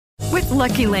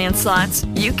Lucky Land Slots,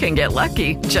 you can get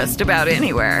lucky just about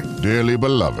anywhere. Dearly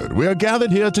beloved, we are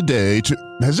gathered here today to...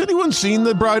 Has anyone seen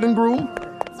the bride and groom?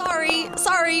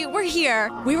 Sorry, we're here.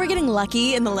 We were getting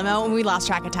lucky in the limo and we lost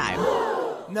track of time.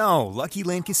 No, Lucky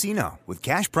Land Casino, with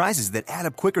cash prizes that add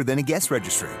up quicker than a guest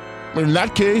registry. In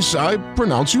that case, I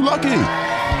pronounce you lucky.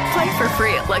 Play for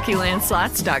free at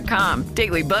LuckyLandSlots.com.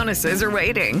 Daily bonuses are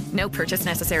waiting. No purchase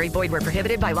necessary. Void where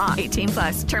prohibited by law.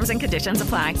 18+. Terms and conditions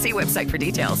apply. See website for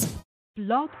details.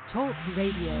 Blog Talk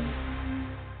Radio.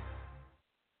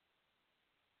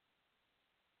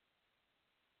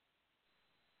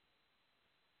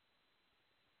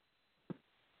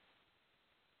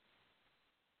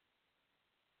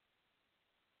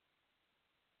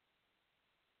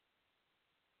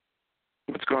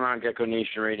 What's going on, Gecko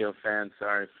Nation Radio fans?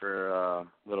 Sorry for a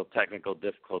little technical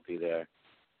difficulty there.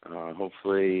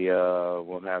 Hopefully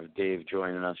we'll have Dave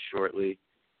joining us shortly,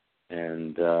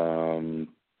 and we'll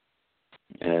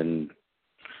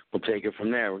take it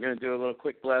from there. We're going to do a little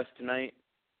quick blast tonight.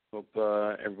 Hope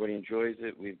everybody enjoys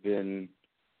it. We've been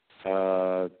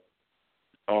off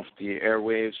the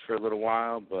airwaves for a little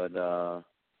while,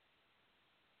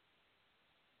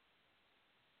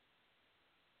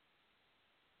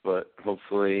 but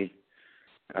hopefully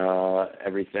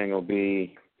everything will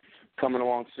be coming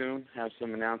along soon. Have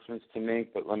some announcements to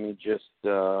make, but let me just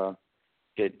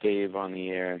get Dave on the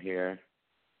air here.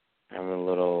 Having a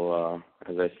little,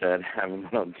 as I said, having a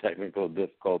little technical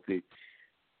difficulty.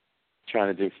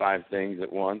 Trying to do 5 things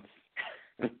at once.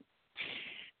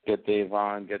 Get Dave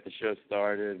on, get the show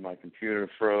started. My computer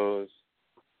froze.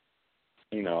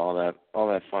 You know, all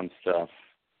that fun stuff.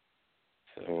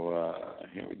 So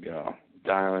here we go.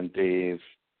 Dialing Dave.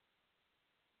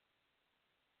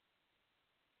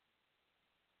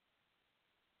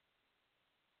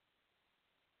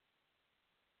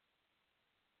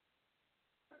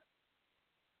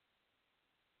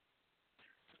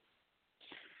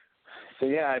 So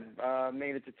yeah, I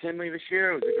made it to Tinley this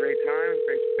year. It was a great time,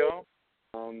 great show.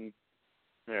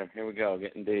 Here we go,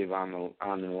 getting Dave on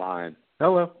the line.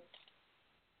 Hello.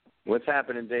 What's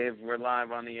happening, Dave? We're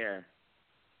live on the air.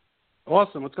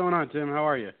 Awesome. What's going on, Tim? How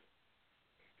are you?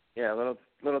 Yeah, a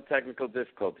little technical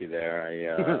difficulty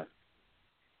there.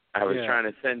 I was trying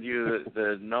to send you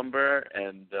the number,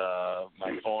 and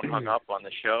my phone hung up on the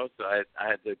show, so I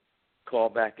had to call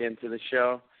back into the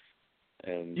show.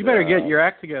 And you better get your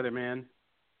act together, man.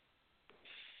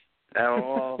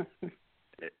 Well,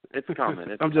 it's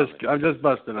coming. I'm just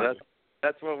busting up.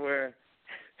 That's what we're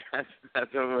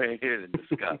here to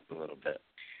discuss a little bit.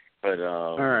 But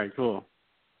all right, cool.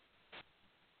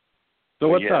 So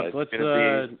what's up? Let's.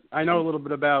 I know a little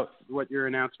bit about what your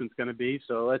announcement's going to be,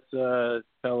 so let's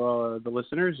tell the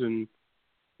listeners and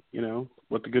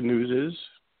what the good news is.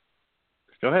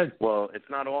 Go ahead. Well, it's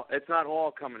not all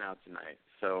coming out tonight.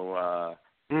 So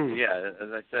yeah,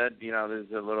 as I said,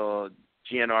 there's a little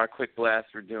GNR Quick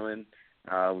Blast we're doing.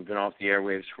 We've been off the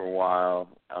airwaves for a while.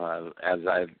 As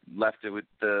I've left it with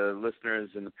the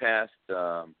listeners in the past,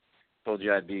 told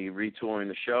you I'd be retooling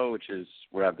the show, which is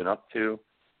what I've been up to.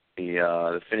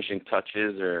 The finishing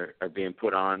touches are being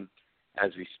put on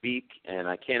as we speak, and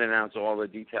I can't announce all the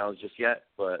details just yet,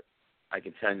 but I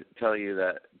can tell you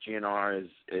that GNR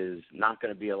is not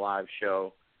going to be a live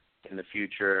show in the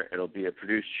future. It'll be a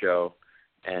produced show,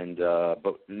 and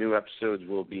but new episodes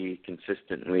will be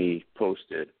consistently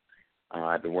posted.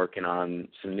 I've been working on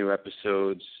some new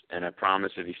episodes, and I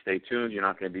promise if you stay tuned, you're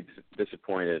not going to be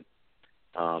disappointed.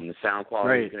 The sound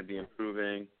quality is going to be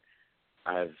improving.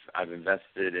 I've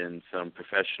invested in some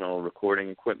professional recording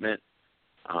equipment,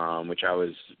 which I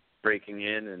was breaking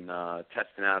in and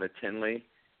testing out at Tinley.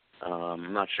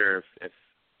 I'm not sure if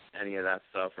any of that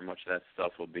stuff or much of that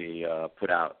stuff will be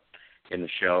put out in the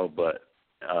show, but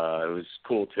it was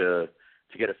cool to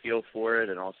get a feel for it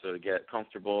and also to get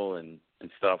comfortable and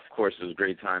stuff. Of course, it was a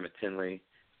great time at Tinley.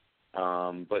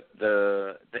 But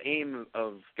the aim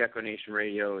of Gecko Nation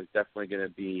Radio is definitely going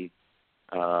to be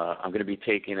I'm going to be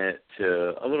taking it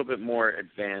to a little bit more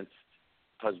advanced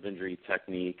husbandry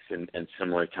techniques and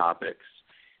similar topics.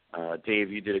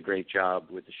 Dave, you did a great job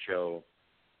with the show,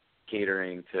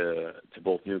 catering to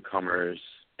both newcomers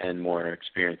and more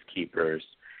experienced keepers.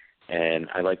 And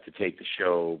I like to take the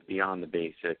show beyond the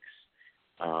basics,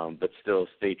 but still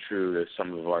stay true to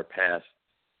some of our past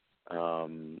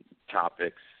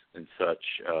topics and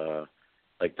such,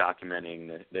 like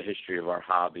documenting the history of our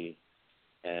hobby.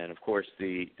 And, of course,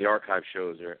 the archive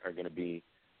shows are going to be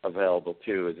available,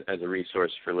 too, as a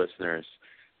resource for listeners.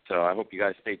 So I hope you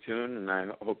guys stay tuned, and I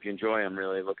hope you enjoy. I'm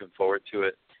really looking forward to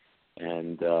it.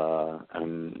 And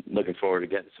I'm looking forward to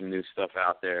getting some new stuff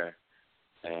out there.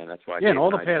 And that's why and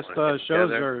all the past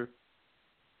shows are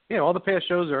all the past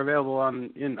shows are available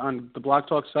on the Blog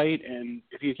Talk site, and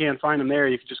if you can't find them there,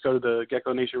 you can just go to the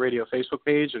Gecko Nation Radio Facebook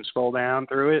page and scroll down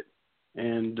through it,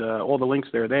 and all the links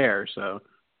are there, so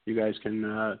you guys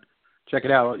can check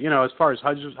it out. As far as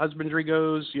husbandry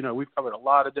goes, we've covered a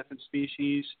lot of different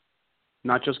species,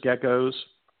 not just geckos.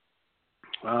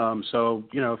 So,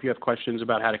 if you have questions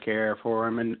about how to care for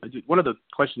them, and one of the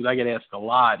questions I get asked a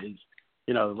lot is,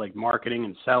 like marketing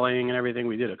and selling and everything.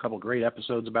 We did a couple great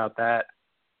episodes about that,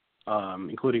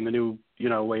 including the new,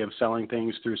 way of selling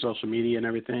things through social media and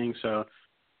everything. So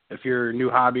if you're a new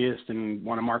hobbyist and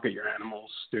want to market your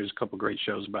animals, there's a couple great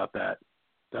shows about that.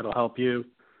 That'll help you.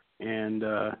 And,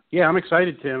 I'm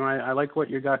excited, Tim. I like what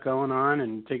you got going on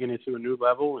and taking it to a new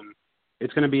level, and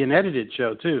it's going to be an edited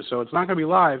show too. So it's not going to be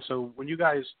live. So when you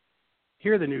guys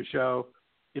hear the new show,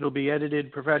 it'll be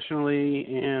edited professionally.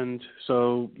 And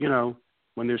so,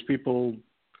 when there's people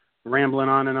rambling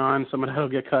on, some of that'll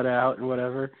get cut out and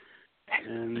whatever.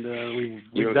 And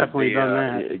we've definitely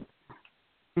done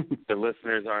that. The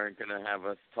listeners aren't going to have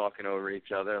us talking over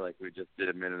each other like we just did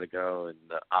a minute ago, and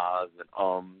the ahs and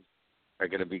ums are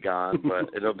going to be gone. But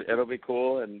it'll be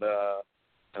cool, and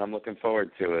I'm looking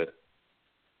forward to it.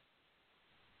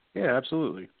 Yeah,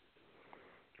 absolutely.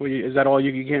 Well, is that all?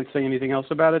 You can't say anything else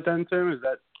about it then, Tim? Is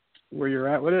that where you're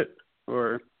at with it,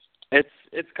 or?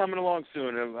 It's coming along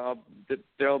soon.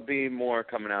 There'll be more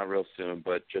coming out real soon,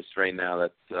 but just right now,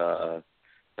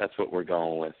 that's what we're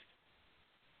going with.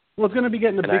 Well, it's going to be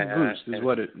getting a big boost,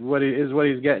 is what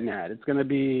he's getting at. It's going to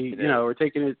be, we're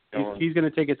taking it. He's going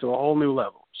to take it to a whole new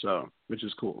level, so which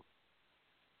is cool.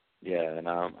 Yeah, and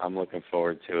I'm looking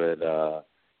forward to it.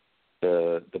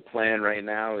 The plan right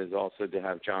now is also to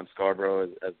have John Scarborough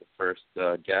as the first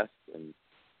guest, and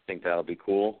I think that'll be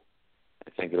cool. I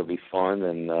think it'll be fun,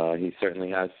 and he certainly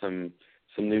has some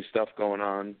new stuff going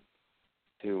on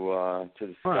to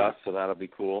discuss, so that'll be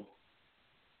cool.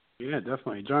 Yeah,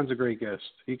 definitely. John's a great guest.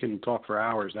 He can talk for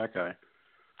hours, that guy.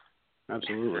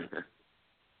 Absolutely.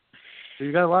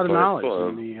 He's got a lot of knowledge,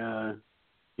 and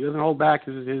he doesn't hold back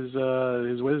his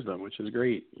wisdom, which is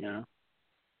great, Yeah.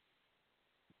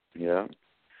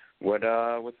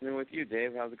 What's new with you,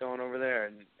 Dave? How's it going over there?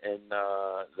 And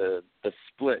the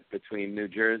split between New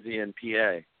Jersey and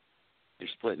PA. You're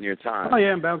splitting your time. Oh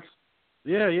yeah,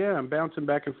 I'm bouncing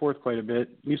back and forth quite a bit,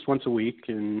 at least once a week,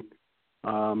 and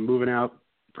moving out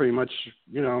pretty much.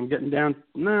 I'm getting down.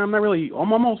 No, I'm not really.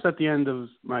 I'm almost at the end of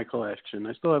my collection.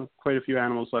 I still have quite a few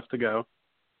animals left to go.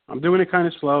 I'm doing it kind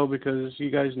of slow because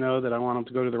you guys know that I want them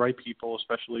to go to the right people,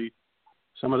 especially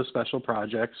some of the special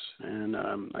projects, and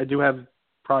I do have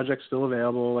projects still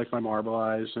available, like my Marble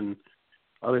Eyes and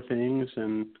other things,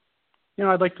 and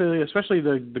I'd like to, especially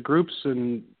the groups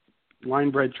and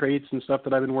line bred traits and stuff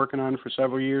that I've been working on for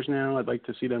several years now, I'd like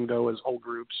to see them go as whole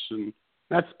groups, and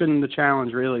that's been the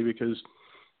challenge really, because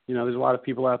there's a lot of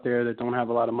people out there that don't have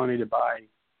a lot of money to buy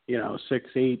 6,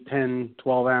 8, 10,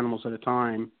 12 animals at a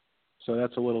time, so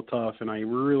that's a little tough, and I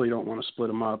really don't want to split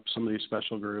them up, some of these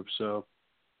special groups, so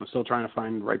I'm still trying to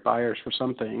find the right buyers for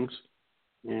some things.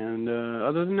 And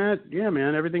other than that, yeah,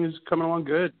 man, everything is coming along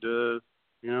good. The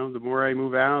more I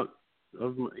move out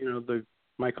of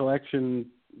my collection,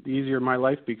 the easier my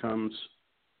life becomes.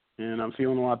 And I'm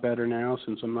feeling a lot better now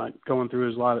since I'm not going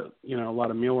through a lot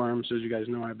of mealworms. As you guys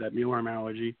know, I have that mealworm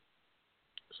allergy.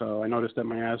 So I noticed that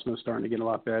my asthma is starting to get a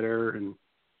lot better, and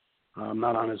I'm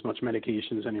not on as much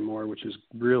medications anymore, which is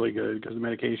really good because the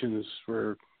medications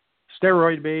were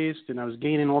steroid-based, and I was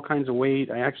gaining all kinds of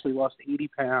weight. I actually lost 80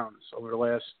 pounds over the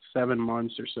last 7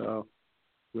 months or so,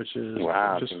 which is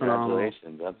just phenomenal.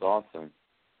 Congratulations. That's awesome.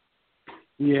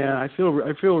 Yeah, I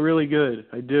feel really good.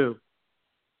 I do.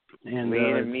 And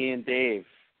me and Dave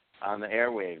on the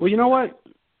airwaves. Well, you know what?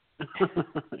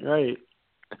 Right.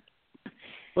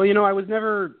 Well, I was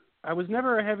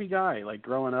never a heavy guy. Like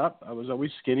growing up, I was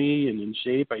always skinny and in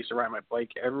shape. I used to ride my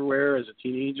bike everywhere as a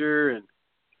teenager, and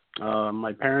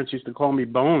my parents used to call me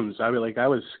Bones. I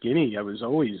was skinny. I was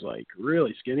always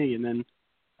really skinny. And then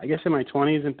I guess in my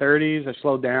 20s and 30s, I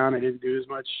slowed down. I didn't do as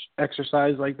much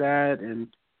exercise like that. And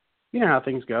you know how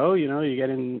things go. You get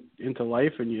into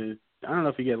life, and I don't know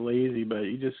if you get lazy, but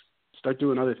you just start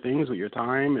doing other things with your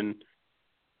time. And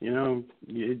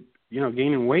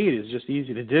gaining weight is just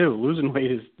easy to do. Losing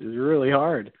weight is really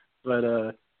hard.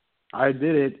 But I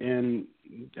did it, and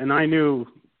I knew.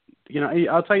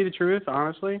 I'll tell you the truth,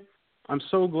 honestly, I'm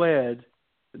so glad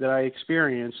that I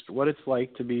experienced what it's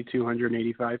like to be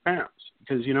 285 pounds.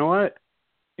 Because you know what?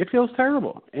 It feels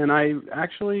terrible. And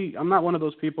I'm not one of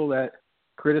those people that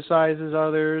criticizes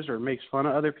others or makes fun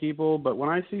of other people. But when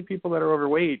I see people that are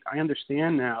overweight, I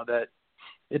understand now that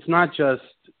it's not just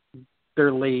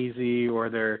they're lazy or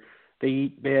they're they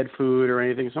eat bad food or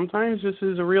anything. Sometimes this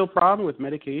is a real problem with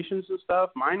medications and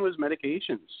stuff. Mine was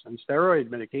medications and steroid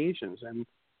medications, and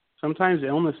sometimes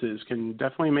illnesses can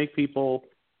definitely make people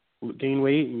gain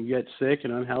weight and get sick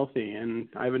and unhealthy. And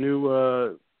I have a new,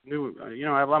 I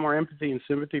have a lot more empathy and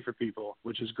sympathy for people,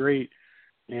 which is great.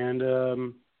 And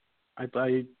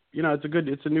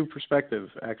it's a new perspective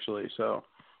actually. So,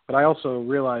 but I also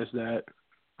realize that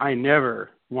I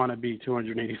never want to be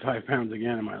 285 pounds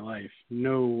again in my life.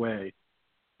 No way.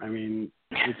 I mean,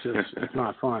 it's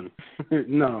not fun.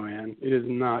 No, man, it is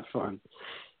not fun.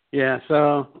 Yeah.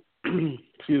 So,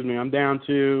 excuse me, I'm down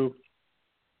to,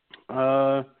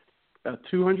 about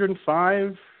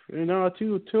 205, I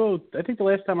think the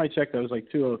last time I checked, I was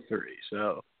like 203.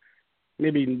 So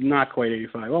maybe not quite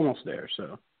 85, almost there.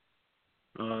 So,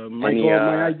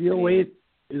 my ideal weight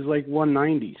is like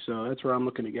 190, so that's where I'm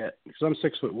looking to get. Because I'm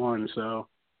 6'1", so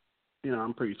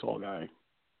I'm a pretty tall guy.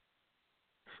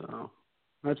 So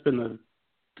that's been the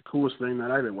coolest thing that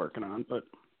I've been working on. But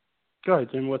go ahead,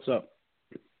 Tim. What's up?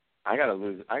 I gotta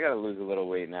lose a little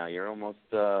weight now. You're almost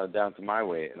down to my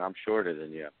weight, and I'm shorter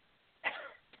than you.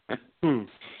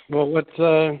 Well, what's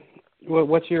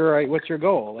your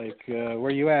goal? Like,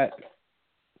 where you at?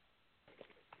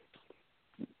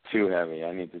 Too heavy.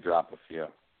 I need to drop a few.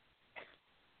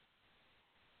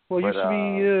 Well, you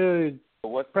should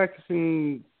be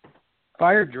practicing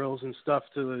fire drills and stuff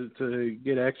to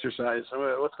get exercise.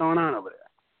 So what's going on over there?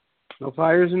 No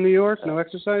fires in New York? No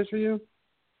exercise for you?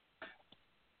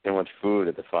 Too much food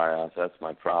at the firehouse. That's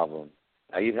my problem.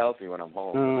 I eat healthy when I'm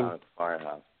home, but not at the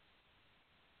firehouse.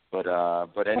 But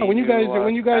when you guys are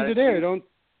there,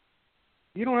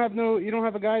 you don't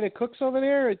have a guy that cooks over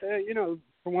there?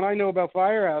 From what I know about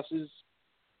firehouses,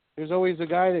 there's always a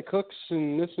guy that cooks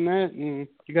and this and that, and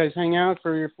you guys hang out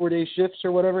for your 4-day shifts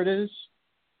or whatever it is.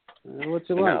 What's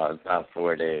it like? No, it's not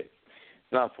 4 days.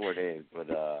 It's not 4 days, but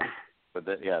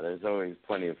there's always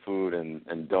plenty of food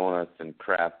and donuts and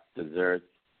crap desserts.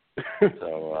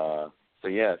 So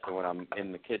when I'm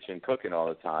in the kitchen cooking all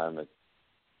the time, it's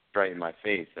right in my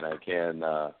face, and I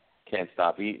can't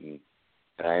stop eating,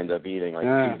 and I end up eating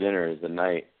like 2 dinners a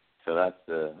night. So that's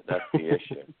the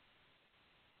issue.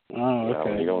 Oh,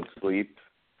 okay. When you don't sleep,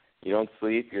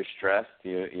 you're stressed.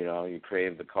 You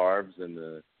crave the carbs and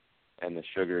the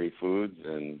sugary foods,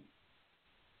 and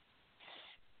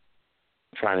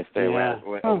trying to stay away.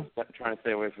 Trying to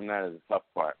stay away from that is the tough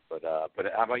part. But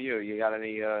how about you? You got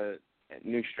any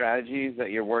new strategies that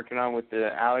you're working on with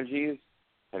the allergies?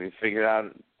 Have you figured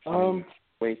out some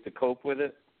ways to cope with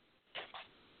it?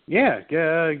 Yeah, get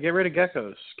rid of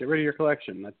geckos. Get rid of your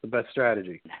collection. That's the best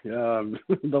strategy. The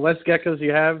less geckos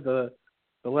you have, the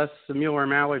less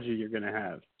mealworm allergy you're going to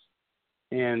have.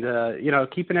 And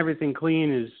keeping everything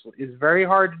clean is very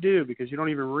hard to do because you don't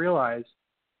even realize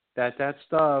that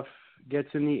stuff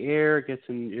gets in the air.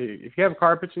 If you have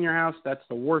carpets in your house, that's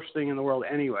the worst thing in the world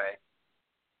anyway.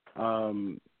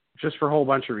 Just for a whole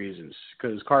bunch of reasons,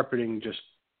 because carpeting just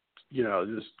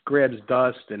grabs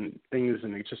dust and things,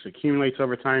 and it just accumulates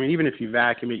over time. And even if you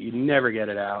vacuum it, you never get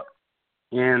it out.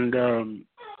 And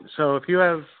so if you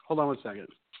have, hold on one second.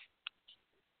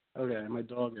 Okay, my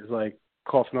dog is like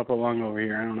coughing up a lung over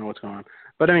here. I don't know what's going on.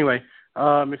 But anyway,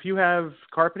 if you have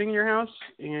carpeting in your house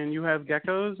and you have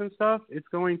geckos and stuff, it's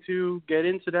going to get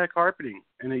into that carpeting.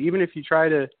 And even if you try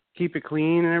to keep it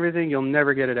clean and everything, you'll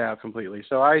never get it out completely.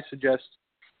 So I suggest,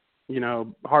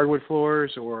 hardwood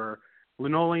floors or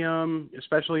linoleum,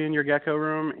 especially in your gecko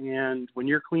room. And when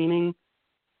you're cleaning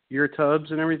your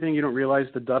tubs and everything, you don't realize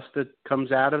the dust that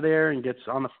comes out of there and gets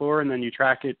on the floor, and then you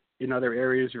track it in other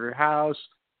areas of your house.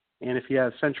 And if you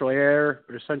have central air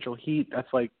or central heat,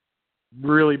 that's like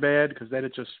really bad because then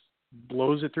it just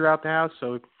blows it throughout the house.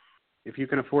 So if you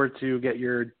can afford to get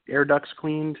your air ducts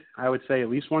cleaned, I would say at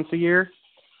least once a year.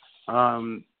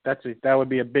 That would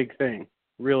be a big thing,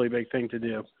 really big thing to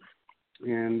do.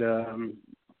 And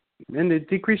to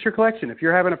decrease your collection. If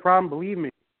you're having a problem, believe me,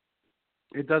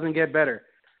 it doesn't get better.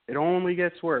 It only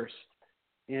gets worse.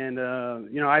 And,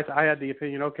 I had the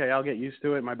opinion, okay, I'll get used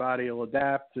to it. My body will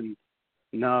adapt. And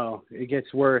no, it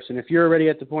gets worse. And if you're already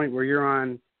at the point where you're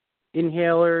on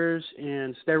inhalers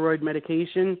and steroid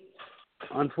medication,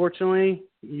 unfortunately,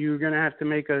 you're going to have to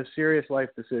make a serious life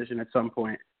decision at some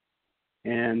point.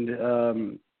 And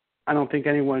I don't think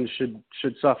anyone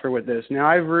should suffer with this. Now,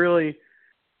 I've really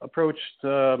approached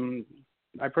Jillian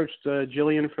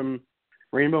from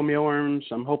Rainbow Mealworms.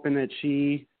 I'm hoping that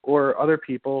she or other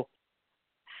people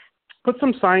put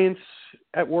some science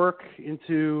at work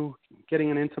into getting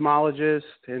an entomologist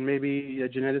and maybe a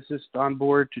geneticist on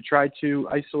board to try to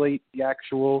isolate the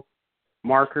actual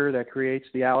marker that creates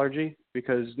the allergy,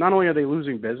 because not only are they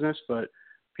losing business, but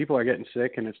people are getting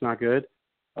sick, and it's not good.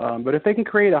 But if they can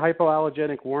create a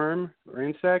hypoallergenic worm or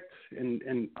insect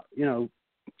and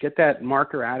get that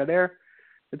marker out of there,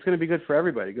 it's going to be good for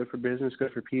everybody, good for business,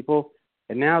 good for people.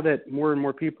 And now that more and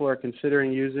more people are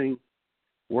considering using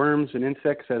worms and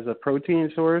insects as a protein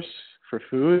source for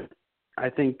food, I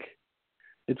think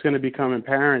it's going to become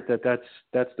apparent that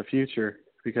that's the future,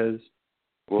 because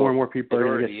more and more people are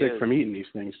going to get sick from eating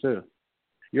these things too.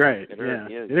 You're right. It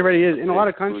already is in a lot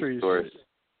of countries.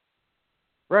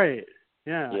 Right.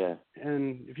 Yeah. Yeah.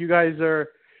 And if you guys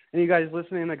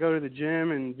listening that go to the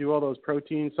gym and do all those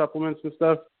protein supplements and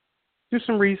stuff, do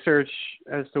some research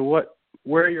as to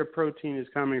where your protein is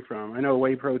coming from. I know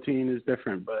whey protein is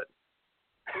different, but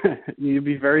you'd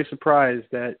be very surprised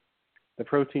that the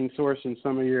protein source in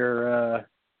some of your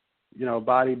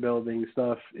bodybuilding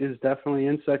stuff is definitely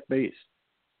insect based.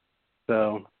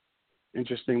 So,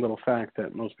 interesting little fact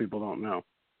that most people don't know.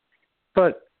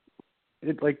 But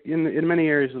in many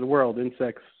areas of the world,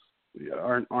 insects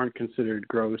aren't considered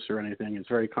gross or anything. It's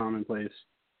very commonplace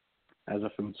as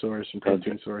a food source and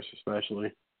protein source,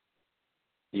 especially.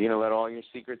 You gonna let all your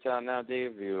secrets out now,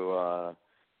 Dave? Your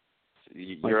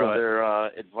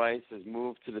other advice is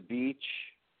move to the beach.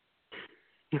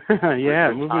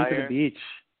 Yeah, moving to the beach.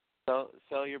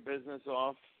 Sell your business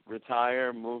off,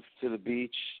 retire, move to the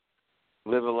beach,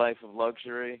 live a life of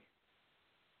luxury.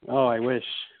 Oh, I wish.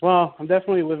 Well, I'm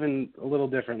definitely living a little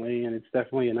differently, and it's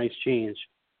definitely a nice change.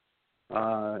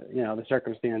 The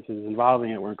circumstances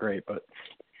involving it weren't great, but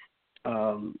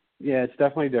it's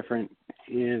definitely different.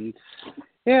 And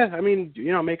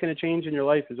making a change in your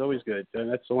life is always good.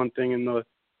 And that's the one thing in the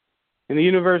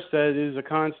universe that is a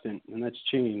constant, and that's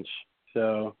change.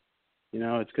 So,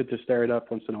 it's good to stir it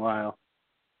up once in a while.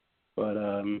 But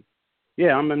I'm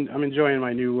enjoying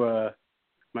my new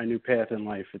path in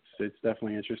life. It's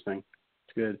definitely interesting.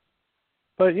 It's good.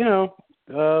 But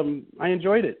I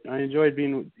enjoyed it. I enjoyed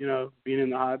being in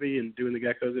the hobby and doing the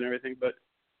geckos and everything. But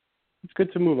it's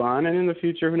good to move on. And in the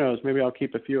future, who knows? Maybe I'll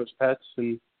keep a few as pets,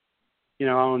 and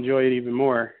I'll enjoy it even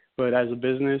more. But as a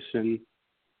business and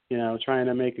trying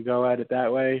to make a go at it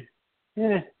that way,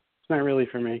 it's not really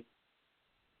for me.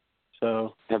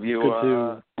 So have you good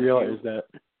to realize that.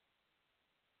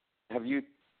 Have you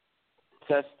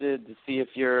tested to see if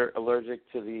you're allergic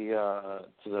to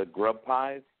the grub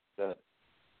pies, that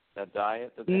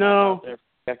diet that they have out there?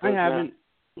 I haven't.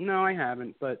 No, I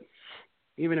haven't. But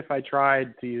even if I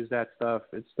tried to use that stuff,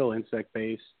 it's still insect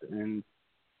based, and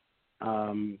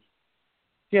that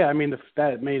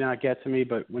may not get to me.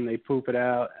 But when they poop it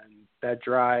out and that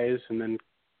dries and then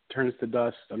turns to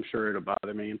dust, I'm sure it'll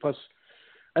bother me. And plus,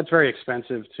 that's very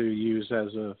expensive to use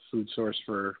as a food source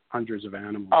for hundreds of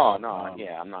animals. Oh, no,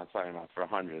 I'm not talking about for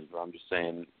hundreds, but I'm just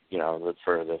saying,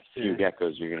 for the few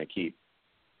geckos you're going to keep.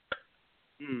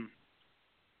 We'll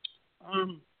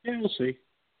see.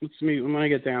 Let's see. When I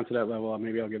get down to that level,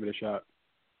 maybe I'll give it a shot.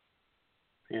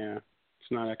 Yeah,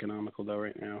 it's not economical though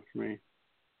right now for me.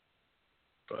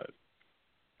 But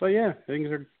yeah, things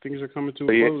are coming to a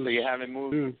close. So you haven't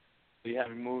moved. Soon. So you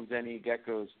haven't moved any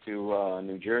geckos to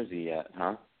New Jersey yet,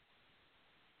 huh?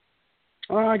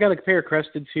 I got a pair of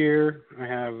cresteds here. I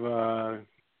have a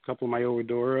couple of my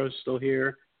Ovidoras still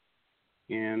here,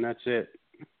 and that's it.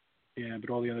 Yeah, but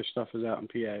all the other stuff is out in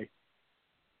PA.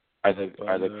 Are the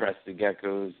crested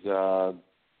geckos?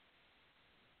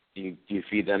 Do you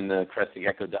feed them the crested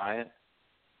gecko diet?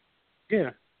 Yeah,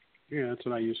 that's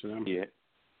what I use for them. Yeah.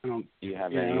 Do you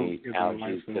have any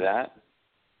allergies to that?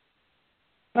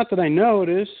 Not that I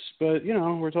notice, but,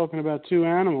 we're talking about two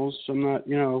animals. So I'm not,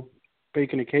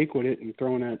 baking a cake with it and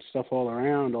throwing that stuff all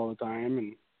around all the time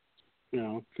and,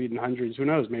 feeding hundreds. Who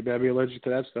knows? Maybe I'd be allergic to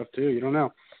that stuff too. You don't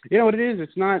know. You know what it is?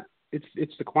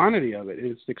 It's the quantity of it.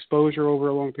 It's the exposure over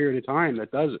a long period of time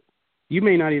that does it. You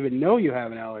may not even know you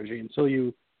have an allergy until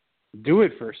you do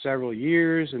it for several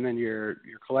years, and then your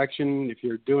collection, if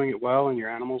you're doing it well and your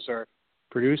animals are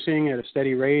producing at a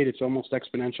steady rate, it's almost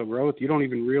exponential growth. You don't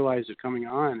even realize it coming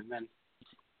on, and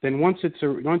then once it's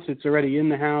already in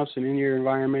the house and in your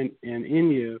environment and in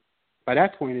you, by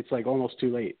that point it's like almost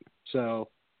too late. So,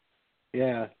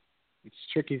 yeah, it's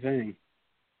a tricky thing.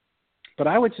 But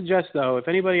I would suggest, though, if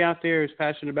anybody out there is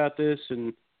passionate about this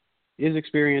and is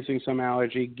experiencing some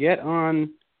allergy, get on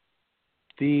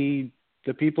the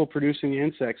people producing the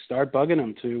insects. Start bugging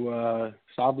them to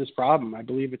solve this problem. I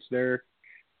believe it's their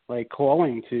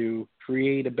calling to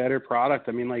create a better product.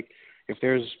 I mean, if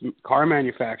there's car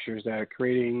manufacturers that are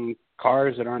creating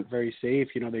cars that aren't very safe,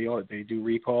 they do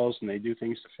recalls and they do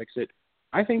things to fix it.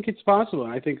 I think it's possible,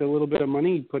 and I think a little bit of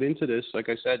money put into this, like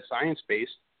I said,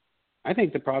 science-based, I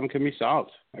think the problem can be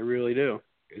solved. I really do.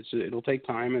 It'll take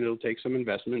time and it'll take some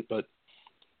investment, but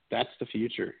that's the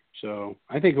future. So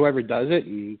I think whoever does it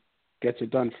and gets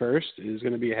it done first is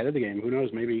going to be ahead of the game. Who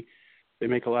knows? Maybe they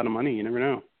make a lot of money. You never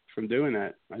know from doing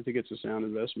that. I think it's a sound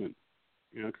investment.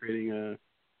 Creating a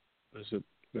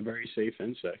very safe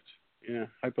insect. Yeah,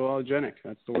 hypoallergenic.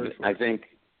 That's the word for it. I think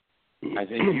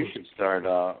you should start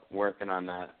working on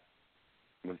that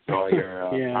with all your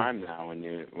time now. When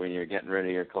you're getting rid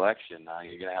of your collection, now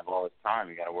you're gonna have all this time.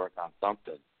 You got to work on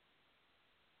something.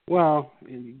 Well,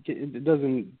 it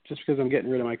doesn't. Just because I'm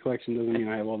getting rid of my collection doesn't mean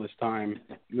I have all this time.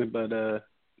 But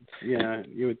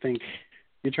you would think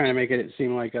you're trying to make it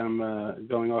seem like I'm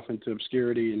going off into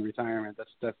obscurity and retirement. That's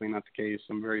definitely not the case.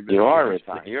 I'm very busy. You are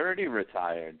retired. You're already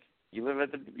retired. You live on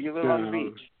the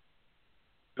beach.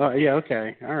 Oh yeah,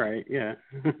 okay, all right, yeah.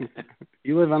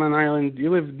 You live on an island.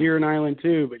 You live near an island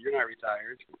too, but you're not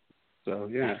retired. So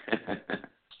yeah,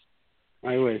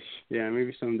 I wish. Yeah,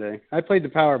 maybe someday. I played the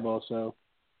Powerball, so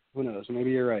who knows?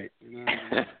 Maybe you're right.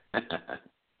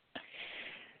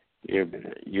 If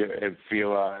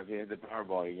you hit the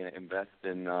Powerball, you're gonna invest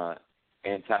in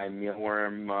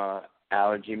anti-mealworm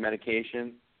allergy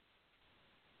medication.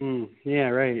 Yeah,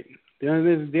 right.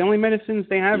 The only medicines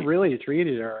they have really to treat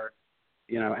it are,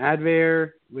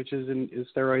 Advair, which is a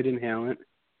steroid inhalant.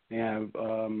 They have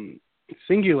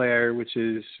Singulair, which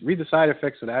is, read the side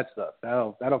effects of that stuff.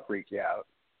 That'll freak you out.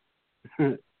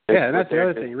 Yeah, and that's the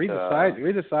other thing. Read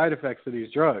the side effects of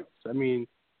these drugs. I mean,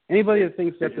 anybody that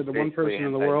thinks that they're the one person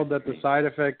in the world that the side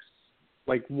effects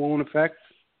won't affect,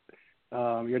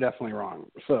 you're definitely wrong.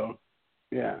 So,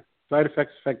 yeah, side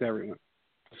effects affect everyone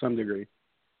to some degree.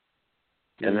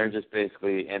 And they're just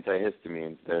basically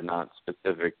antihistamines. They're not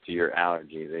specific to your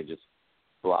allergy. They just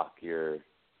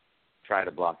try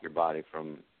to block your body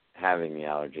from having the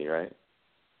allergy, right?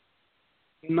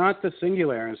 Not the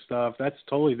Singulair and stuff. That's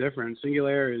totally different.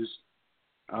 Singulair is,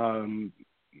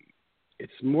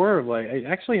 it's more of it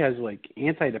actually has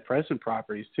antidepressant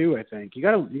properties too. I think you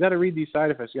gotta read these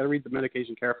side effects. You gotta read the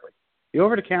medication carefully. The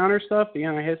over-the-counter stuff, the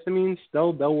antihistamines,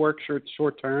 they'll work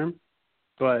short term,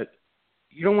 but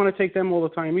you don't want to take them all the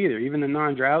time either. Even the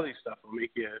non-drowsy stuff will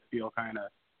make you feel kind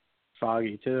of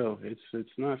foggy too. It's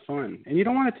not fun, and you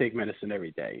don't want to take medicine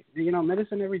every day.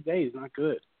 Medicine every day is not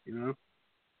good.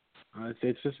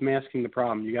 It's just masking the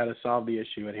problem. You got to solve the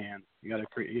issue at hand. You got to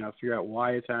figure out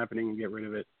why it's happening and get rid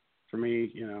of it. For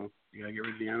me, you got to get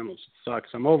rid of the animals. It sucks.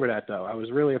 I'm over that though. I was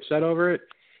really upset over it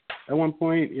at one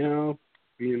point.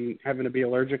 Having to be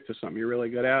allergic to something you're really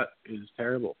good at is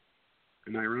terrible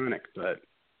and ironic, but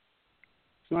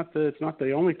it's not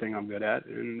the only thing I'm good at,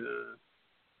 and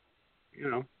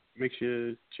makes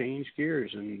you change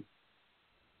gears, and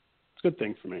it's a good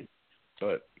thing for me.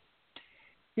 But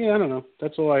yeah, I don't know.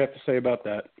 That's all I have to say about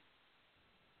that.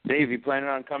 Dave, you planning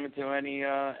on coming to any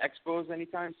expos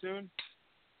anytime soon?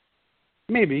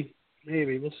 Maybe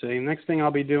we'll see. Next thing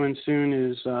I'll be doing soon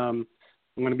is I'm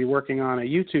going to be working on a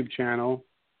YouTube channel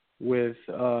with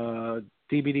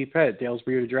DBD Pet, Dale's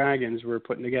Bearded Dragons. We're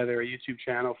putting together a YouTube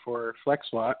channel for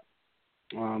FlexWatt.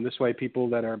 This way people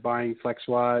that are buying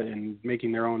FlexWatt and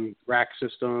making their own rack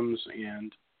systems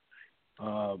and,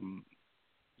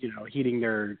 heating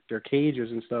their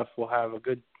cages and stuff will have a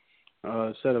good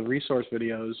set of resource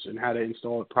videos and how to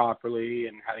install it properly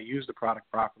and how to use the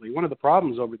product properly. One of the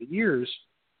problems over the years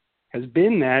has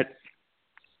been that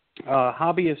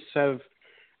hobbyists have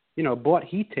bought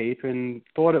heat tape and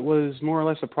thought it was more or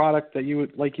less a product that you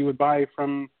would buy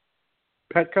from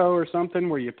Petco or something,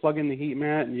 where you plug in the heat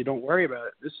mat and you don't worry about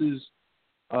it. This is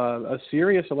a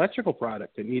serious electrical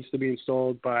product. It needs to be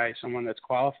installed by someone that's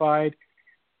qualified,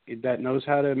 that knows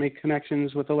how to make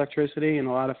connections with electricity, and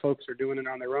a lot of folks are doing it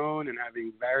on their own and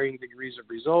having varying degrees of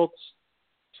results.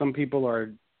 Some people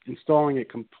are installing it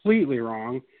completely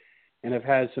wrong and have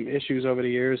had some issues over the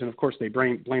years, and of course they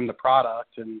blame the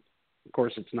product, and of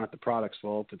course it's not the product's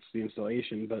fault, it's the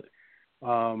installation. But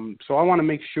so I want to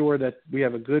make sure that we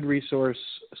have a good resource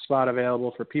spot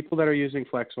available for people that are using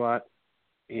FlexWatt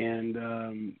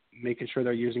and making sure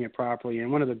they're using it properly.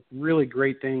 And one of the really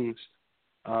great things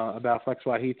about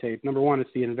FlexWatt heat tape, number one,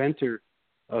 it's the inventor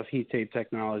of heat tape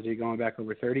technology going back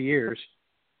over 30 years.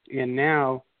 And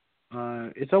now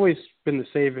it's always been the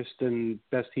safest and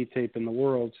best heat tape in the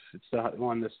world. It's the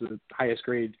one that's the highest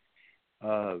grade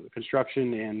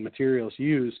construction and materials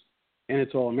used, and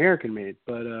it's all American made.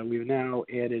 But we've now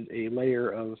added a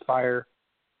layer of fire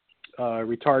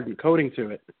retardant coating to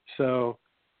it. So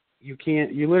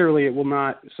it will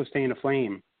not sustain a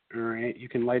flame. All right, you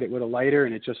can light it with a lighter,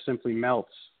 and it just simply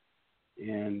melts,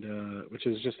 and which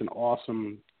is just an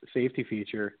awesome safety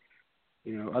feature.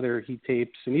 Other heat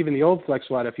tapes and even the old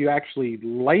FlexWatt, if you actually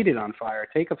light it on fire,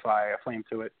 take a flame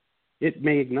to it, it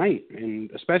may ignite,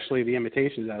 and especially the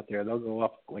imitations out there, they'll go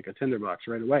up like a tinderbox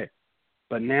right away.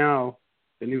 But now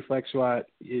the new FlexWatt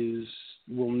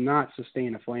will not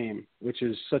sustain a flame, which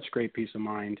is such great peace of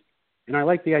mind. And I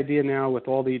like the idea now with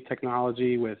all the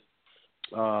technology with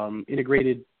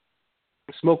integrated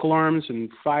smoke alarms and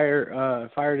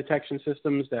fire detection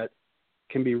systems that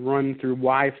can be run through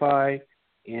Wi-Fi.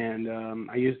 And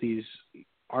I use these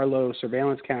Arlo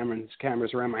surveillance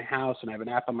cameras around my house, and I have an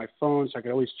app on my phone, so I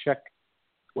can always check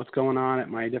what's going on at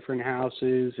my different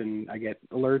houses, and I get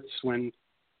alerts when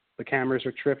the cameras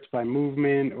are tripped by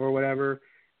movement or whatever.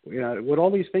 With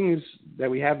all these things that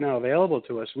we have now available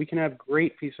to us, we can have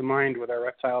great peace of mind with our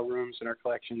reptile rooms and our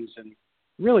collections, and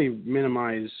really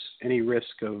minimize any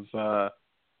risk of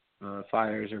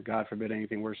fires or, God forbid,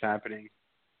 anything worse happening.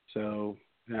 So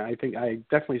I think I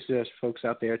definitely suggest folks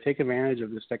out there take advantage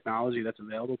of this technology that's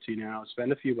available to you now.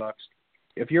 Spend a few bucks.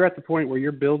 If you're at the point where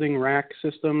you're building rack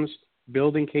systems,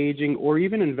 building caging, or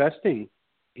even investing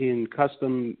in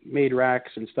custom-made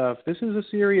racks and stuff, this is a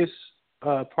serious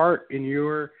part in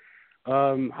your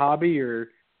hobby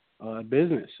or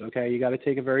business. Okay, you got to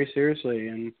take it very seriously.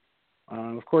 And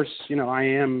of course, I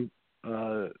am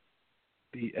an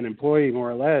employee more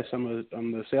or less. I'm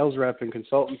the sales rep and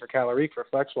consultant for Calorique for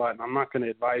FlexWatt, and I'm not going to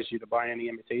advise you to buy any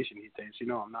imitation heat tapes.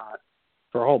 I'm not,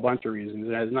 for a whole bunch of reasons.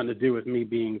 It has nothing to do with me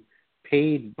being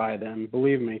paid by them,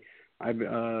 believe me.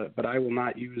 But I will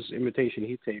not use imitation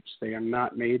heat tapes. They are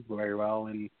not made very well,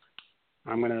 and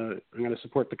I'm gonna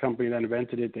support the company that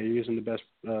invented it. They're using the best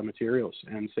materials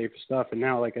and safest stuff. And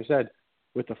now, like I said,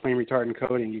 with the flame retardant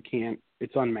coating, you can't.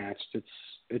 It's unmatched. It's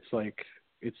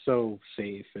so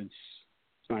safe. It's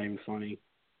not even funny.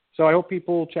 So I hope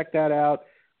people check that out.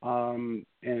 And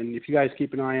if you guys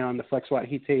keep an eye on the FlexWatt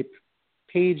heat tape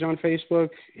page on Facebook,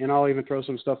 and I'll even throw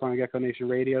some stuff on Gecko Nation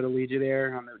Radio to lead you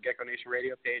there on the Gecko Nation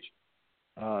Radio page.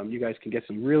 You guys can get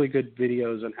some really good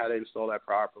videos on how to install that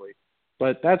properly.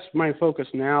 But that's my focus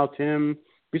now, Tim.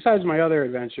 Besides my other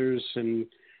adventures and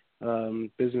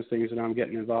business things that I'm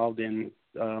getting involved in,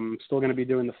 I'm still going to be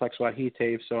doing the FlexWatt heat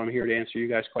tape, so I'm here to answer you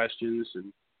guys' questions,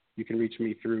 and you can reach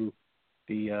me through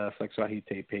the FlexWatt heat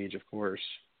tape page, of course.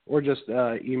 Or just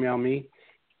email me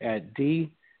at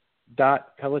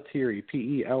d.pelletieri,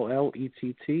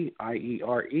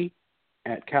 Pellettiere,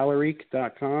 at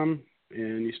calorique.com.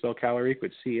 And you spell Calorique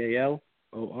with Calorique.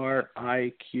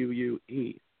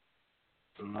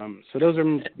 So those are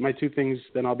my two things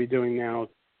that I'll be doing now,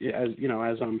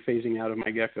 as I'm phasing out of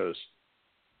my geckos.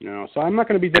 So I'm not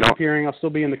going to be disappearing. I'll still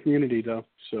be in the community though,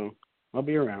 so I'll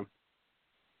be around.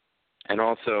 And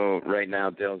also, right now,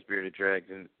 Dale's Bearded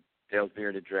Dragons is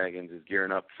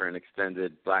gearing up for an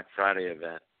extended Black Friday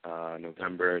event,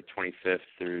 November 25th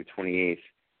through 28th.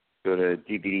 Go to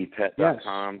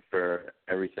dbdpet.com for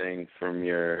everything from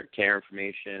your care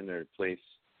information or place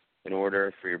an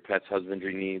order for your pet's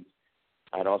husbandry needs.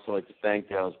 I'd also like to thank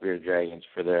Dale's Bearded Dragons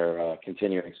for their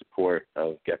continuing support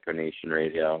of Gecko Nation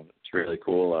Radio. It's really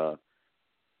cool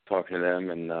talking to them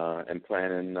and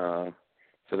planning.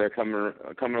 So they're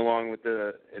coming along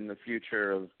in the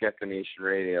future of Gecko Nation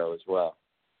Radio as well.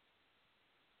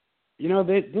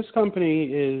 This company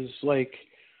is like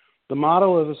the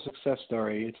model of a success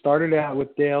story. It started out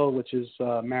with Dale, which is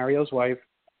Mario's wife,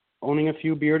 owning a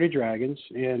few bearded dragons,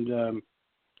 and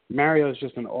Mario is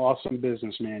just an awesome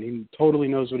businessman. He totally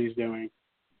knows what he's doing,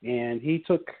 and he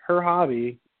took her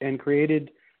hobby and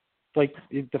created like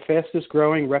the fastest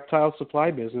growing reptile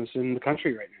supply business in the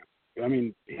country right now. I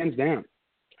mean, hands down.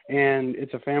 And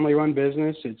it's a family-run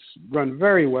business. It's run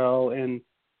very well, and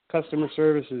customer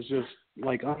service is just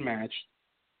like unmatched.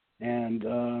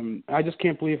 And I just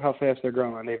can't believe how fast they're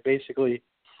growing. They're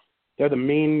the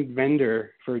main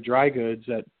vendor for dry goods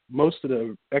at most of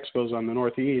the expos on the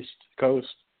Northeast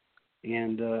coast,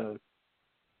 and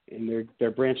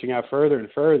they're branching out further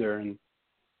and further. And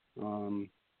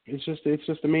it's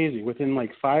just amazing. Within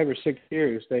like 5 or 6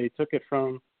 years, they took it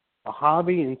from a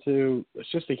hobby into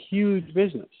it's just a huge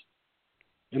business,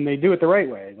 and they do it the right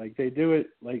way. Like they do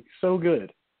it like so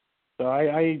good. So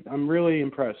I'm really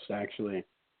impressed, actually.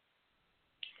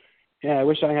 Yeah, I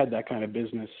wish I had that kind of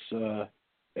business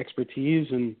expertise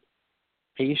and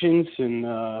patience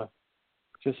and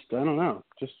just I don't know,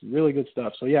 just really good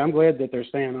stuff. So yeah, I'm glad that they're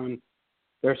staying on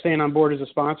board as a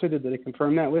sponsor. Did they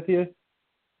confirm that with you,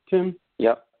 Tim?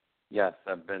 Yep. Yes,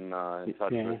 I've been in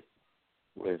touch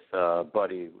with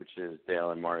Buddy, which is Dale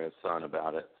and Mario's son,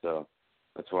 about it. So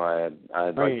that's why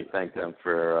I'd like to thank them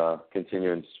for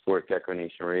continuing to support Gecko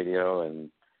Nation Radio, and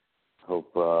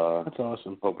hope that's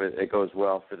awesome. Hope it goes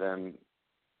well for them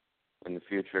in the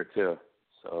future too.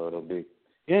 So it'll be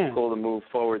cool to move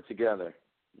forward together,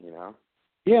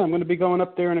 Yeah, I'm going to be going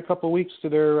up there in a couple of weeks to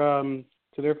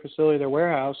their facility, their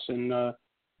warehouse, and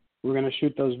we're going to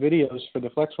shoot those videos for the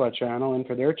FlexWatt channel and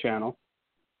for their channel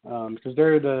because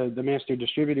they're the master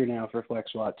distributor now for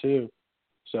FlexWatt too.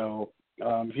 So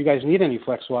if you guys need any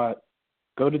FlexWatt,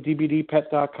 go to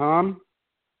dbdpet.com.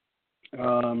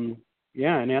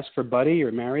 And ask for Buddy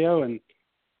or Mario, and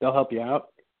they'll help you out.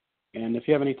 And if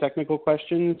you have any technical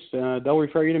questions, they'll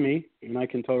refer you to me, and I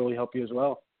can totally help you as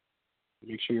well.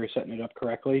 Make sure you're setting it up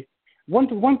correctly.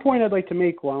 One point I'd like to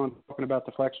make while I'm talking about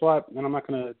the FlexWatt, and I'm not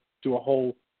going to do a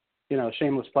whole,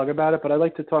 shameless plug about it, but I'd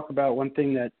like to talk about one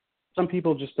thing that some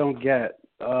people just don't get.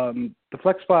 The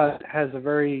FlexWatt has a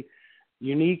very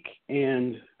unique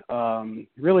and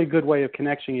really good way of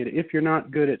connecting it if you're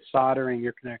not good at soldering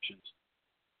your connections.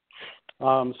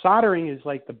 Soldering is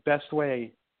like the best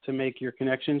way to make your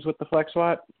connections with the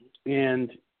FlexWatt,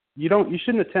 and you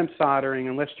shouldn't attempt soldering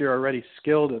unless you're already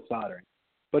skilled at soldering.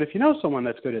 But if you know someone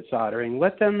that's good at soldering,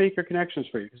 let them make your connections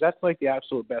for you, because that's like the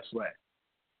absolute best way.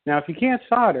 Now, if you can't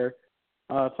solder,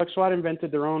 FlexWatt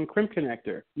invented their own crimp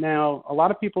connector. Now, a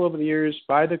lot of people over the years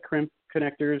buy the crimp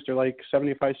connectors. They're like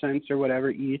 75 cents or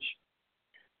whatever each.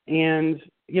 And,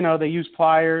 they use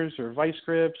pliers or vice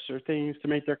grips or things to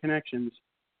make their connections.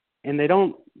 And they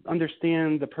don't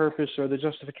understand the purpose or the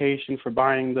justification for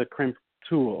buying the crimp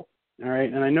tool. All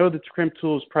right. And I know that the crimp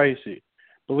tool is pricey.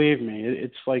 Believe me,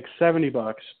 it's like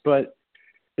 $70, but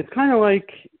it's kind of like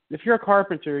if you're a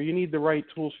carpenter, you need the right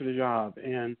tools for the job.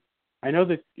 And I know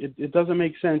that it doesn't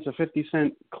make sense, a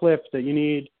 50-cent clip that you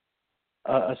need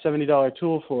a $70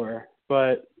 tool for.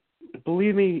 But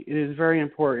believe me, it is very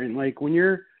important. Like when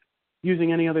you're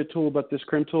using any other tool but this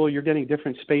crimp tool, you're getting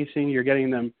different spacing. You're getting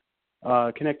them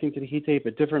connecting to the heat tape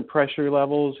at different pressure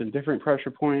levels and different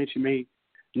pressure points. You may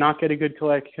not get a good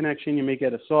connection. You may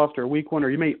get a soft or weak one, or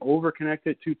you may over-connect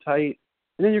it too tight.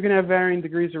 And then you're going to have varying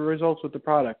degrees of results with the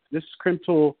product. This crimp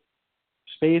tool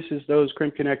spaces those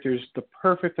crimp connectors the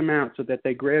perfect amount so that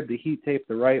they grab the heat tape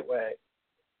the right way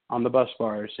on the bus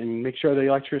bars and make sure the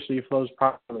electricity flows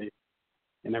properly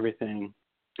and everything.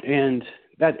 And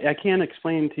that I can't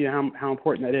explain to you how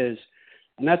important that is.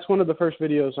 And that's one of the first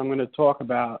videos I'm going to talk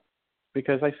about,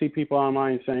 because I see people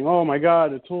online saying, oh, my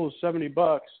God, the tool is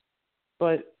 $70.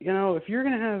 But, if you're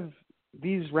going to have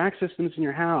these rack systems in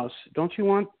your house, don't you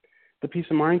want the peace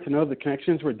of mind to know the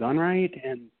connections were done right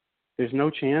and there's no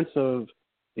chance of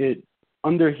it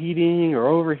underheating or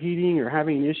overheating or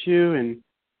having an issue? And,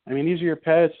 I mean, these are your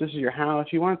pets. This is your house.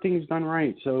 You want things done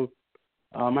right. So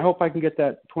I hope I can get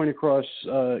that point across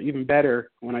even better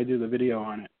when I do the video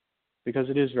on it, because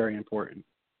it is very important.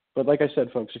 But like I said,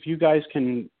 folks, if you guys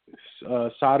can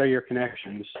solder your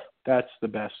connections, that's the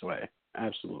best way.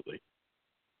 Absolutely.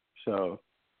 So,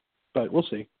 but we'll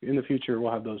see. In the future,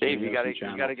 we'll have those. Dave, you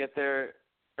gotta get there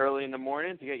early in the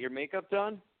morning to get your makeup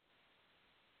done.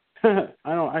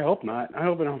 I hope not. I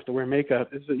hope I don't have to wear makeup.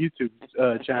 This is a YouTube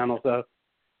channel, so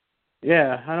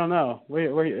yeah. I don't know.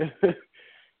 They're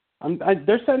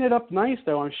setting it up nice,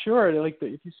 though. I'm sure. If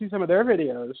you see some of their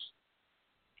videos,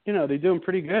 they do them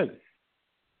pretty good.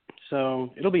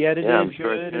 So it'll be edited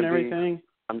good and everything.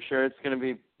 I'm sure it's going to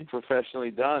be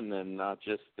professionally done and not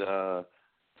just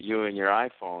you and your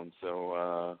iPhone.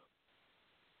 So.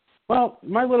 Well,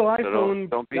 my little iPhone.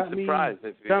 Don't be surprised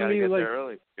if you got to get there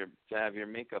early to have your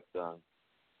makeup done.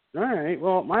 All right.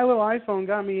 Well, my little iPhone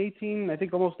got me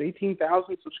almost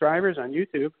 18,000 subscribers on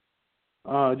YouTube.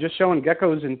 Just showing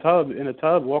geckos in a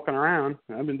tub walking around.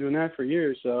 I've been doing that for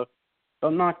years, so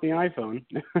don't knock the iPhone.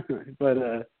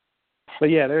 But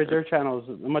yeah, their channel is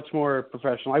much more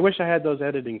professional. I wish I had those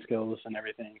editing skills and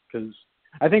everything, because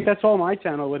I think that's all my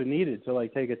channel would have needed to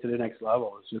take it to the next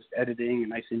level. It's just editing, a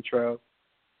nice intro,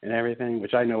 and everything,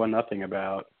 which I know nothing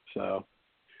about. So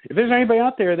if there's anybody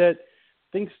out there that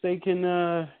thinks they can,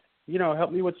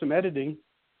 help me with some editing,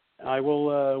 I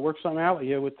will work something out with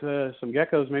you with some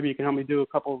geckos. Maybe you can help me do a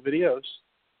couple of videos.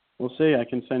 We'll see. I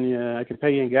can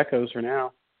pay you in geckos for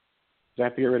now, because I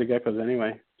have to get rid of geckos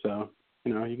anyway. So,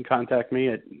 you can contact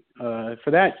me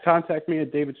contact me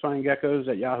at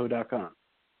davidsfinegeckos@yahoo.com.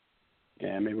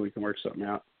 Yeah, maybe we can work something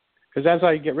out. Because as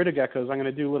I get rid of geckos, I'm going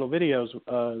to do little videos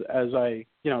as I,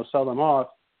 sell them off.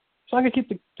 So I can keep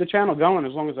the channel going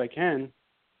as long as I can.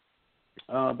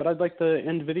 But I'd like the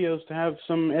end videos to have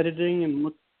some editing and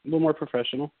look a little more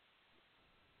professional.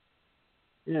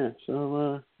 Yeah,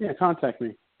 so, contact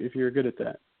me if you're good at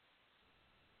that.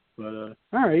 But,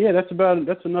 all right, yeah, that's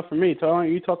enough for me. Why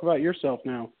don't you talk about yourself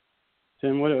now,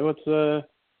 Tim? What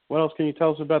else can you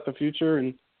tell us about the future,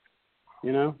 and,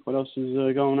 what else is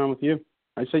going on with you?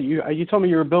 I said you told me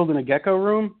you were building a gecko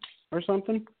room or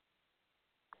something?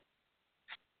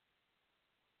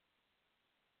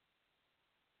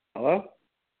 Hello?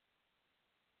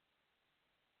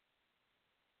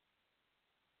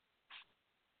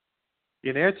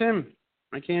 You there, Tim?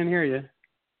 I can't hear you.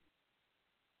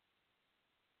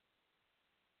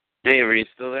 Dave, are you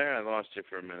still there? I lost you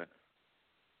for a minute.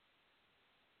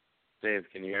 Dave,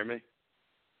 can you hear me?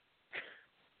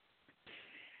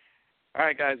 All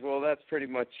right, guys. Well, that's pretty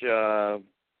much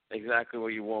exactly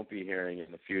what you won't be hearing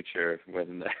in the future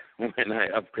when I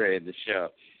upgrade the show.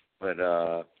 But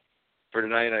for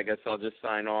tonight, I guess I'll just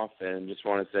sign off and just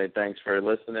want to say thanks for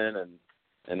listening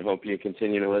and hope you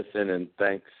continue to listen. And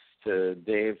thanks to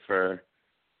Dave for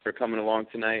coming along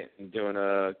tonight and doing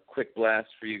a quick blast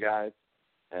for you guys.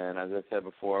 And as I said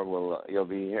before, you'll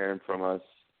be hearing from us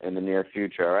in the near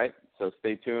future, all right? So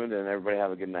stay tuned, and everybody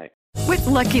have a good night. With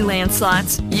Lucky Land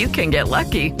Slots, you can get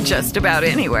lucky just about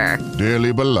anywhere.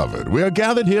 Dearly beloved, we are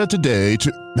gathered here today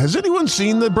to... Has anyone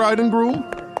seen the bride and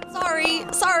groom?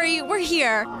 Sorry, we're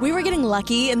here. We were getting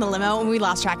lucky in the limo and we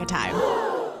lost track of time.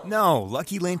 No,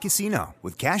 Lucky Land Casino,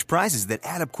 with cash prizes that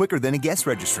add up quicker than a guest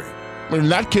registry. In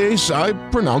that case, I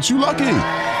pronounce you lucky.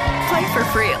 Play for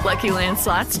free at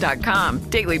LuckyLandSlots.com.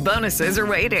 Daily bonuses are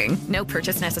waiting. No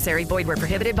purchase necessary. Void where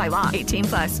prohibited by law.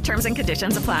 18+. Terms and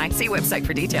conditions apply. See website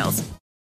for details.